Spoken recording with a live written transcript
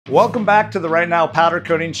Welcome back to the Right Now Powder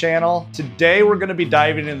Coating channel. Today we're going to be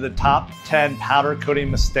diving into the top 10 powder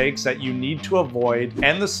coating mistakes that you need to avoid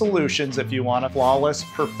and the solutions if you want a flawless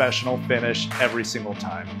professional finish every single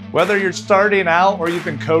time. Whether you're starting out or you've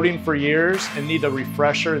been coating for years and need a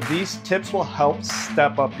refresher, these tips will help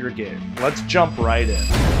step up your game. Let's jump right in.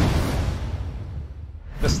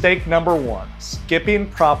 Mistake number 1, skipping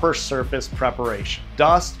proper surface preparation.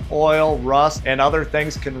 Dust, oil, rust, and other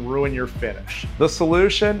things can ruin your finish. The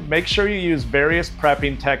solution, make sure you use various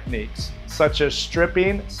prepping techniques, such as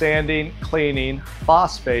stripping, sanding, cleaning,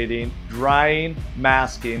 phosphating, drying,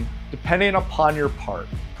 masking, depending upon your part,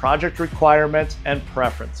 project requirements, and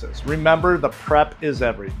preferences. Remember, the prep is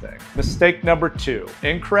everything. Mistake number 2,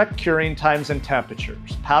 incorrect curing times and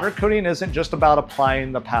temperatures. Powder coating isn't just about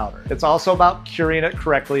applying the powder. It's also about curing it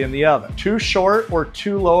correctly in the oven. Too short or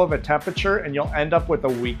too low of a temperature and you'll end up with a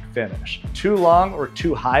weak finish. Too long or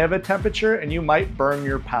too high of a temperature and you might burn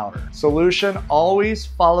your powder. Solution, always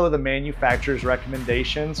follow the manufacturer's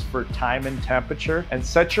recommendations for time and temperature and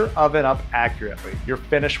set your oven up accurately. Your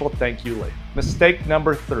finish will thank you later. Mistake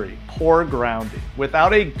number 3, poor grounding.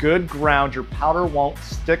 Without a good ground, your powder won't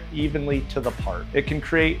stick evenly to the part. It can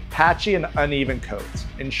create patchy and uneven coats.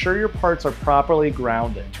 Ensure your parts are properly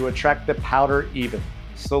grounded to attract the powder evenly.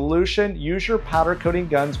 Solution, use your powder coating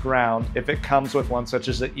gun's ground if it comes with one, such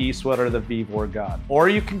as the Eastwood or the Vevor gun. Or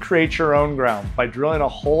you can create your own ground by drilling a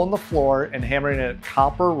hole in the floor and hammering a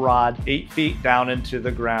copper rod 8 feet down into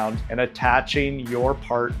the ground and attaching your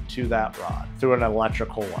part to that rod through an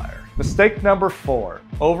electrical wire. Mistake number 4,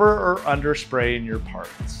 over or under spraying your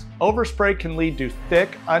parts. Overspray can lead to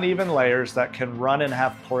thick, uneven layers that can run and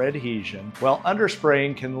have poor adhesion, while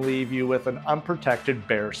underspraying can leave you with an unprotected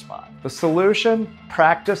bare spot. The solution,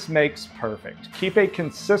 practice makes perfect. Keep a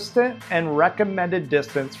consistent and recommended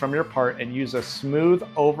distance from your part and use a smooth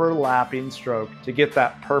overlapping stroke to get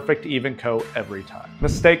that perfect even coat every time.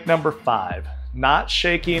 Mistake number 5, not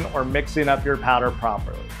shaking or mixing up your powder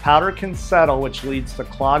properly. Powder can settle, which leads to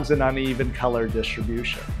clogs and uneven color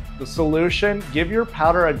distribution. The solution, give your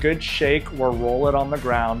powder a good shake or roll it on the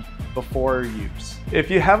ground before use.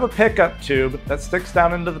 If you have a pickup tube that sticks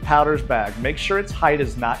down into the powder's bag, make sure its height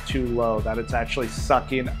is not too low, that it's actually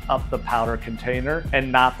sucking up the powder container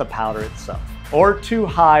and not the powder itself. Or too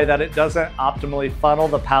high that it doesn't optimally funnel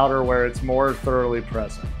the powder where it's more thoroughly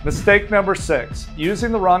present. Mistake number 6,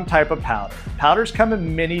 using the wrong type of powder. Powders come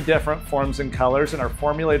in many different forms and colors and are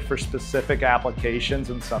formulated for specific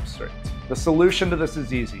applications and substrates. The solution to this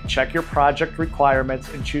is easy. Check your project requirements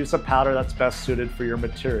and choose a powder that's best suited for your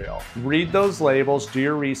material. Read those labels, do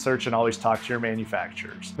your research, and always talk to your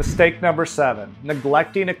manufacturers. Mistake number 7,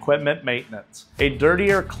 neglecting equipment maintenance. A dirty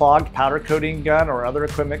or clogged powder coating gun or other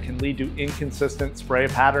equipment can lead to inconsistent spray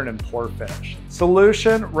pattern and poor finish.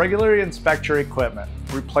 Solution, regularly inspect your equipment.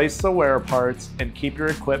 Replace the wear parts and keep your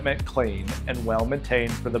equipment clean and well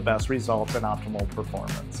maintained for the best results and optimal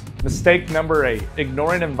performance. Mistake number 8,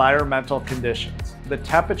 ignoring environmental conditions. The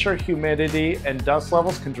temperature, humidity, and dust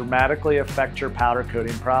levels can dramatically affect your powder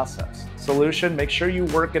coating process. Solution, make sure you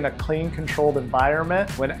work in a clean, controlled environment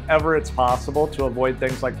whenever it's possible to avoid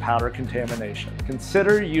things like powder contamination.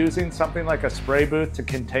 Consider using something like a spray booth to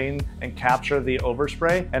contain and capture the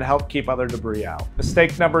overspray and help keep other debris out.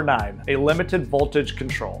 Mistake number 9, a limited voltage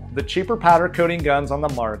control. The cheaper powder coating guns on the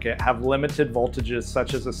market have limited voltages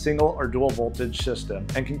such as a single or dual voltage system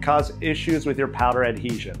and can cause issues with your powder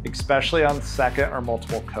adhesion, especially on second or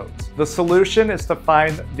multiple coats. The solution is to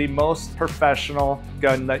find the most professional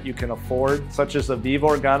gun that you can afford, such as a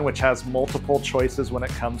Vevor gun, which has multiple choices when it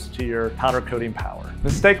comes to your powder coating power.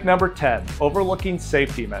 Mistake number 10, overlooking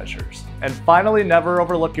safety measures. And finally, never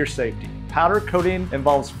overlook your safety. Powder coating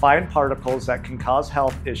involves fine particles that can cause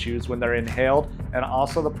health issues when they're inhaled, and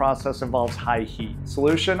also the process involves high heat.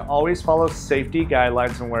 Solution, always follow safety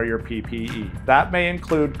guidelines and wear your PPE. That may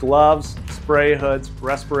include gloves, spray hoods,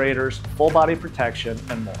 respirators, full body protection,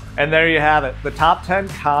 and more. And there you have it, the top 10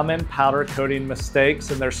 common powder coating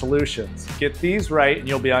mistakes and their solutions. Get these right and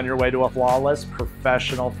you'll be on your way to a flawless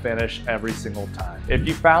professional finish every single time. If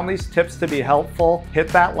you found these tips to be helpful, hit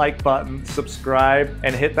that like button, subscribe,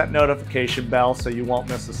 and hit that notification bell so you won't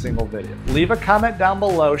miss a single video. Leave a comment down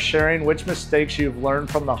below sharing which mistakes you've learned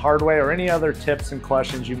from the hard way or any other tips and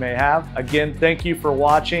questions you may have. Again, thank you for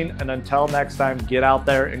watching, and until next time, get out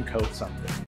there and coat something.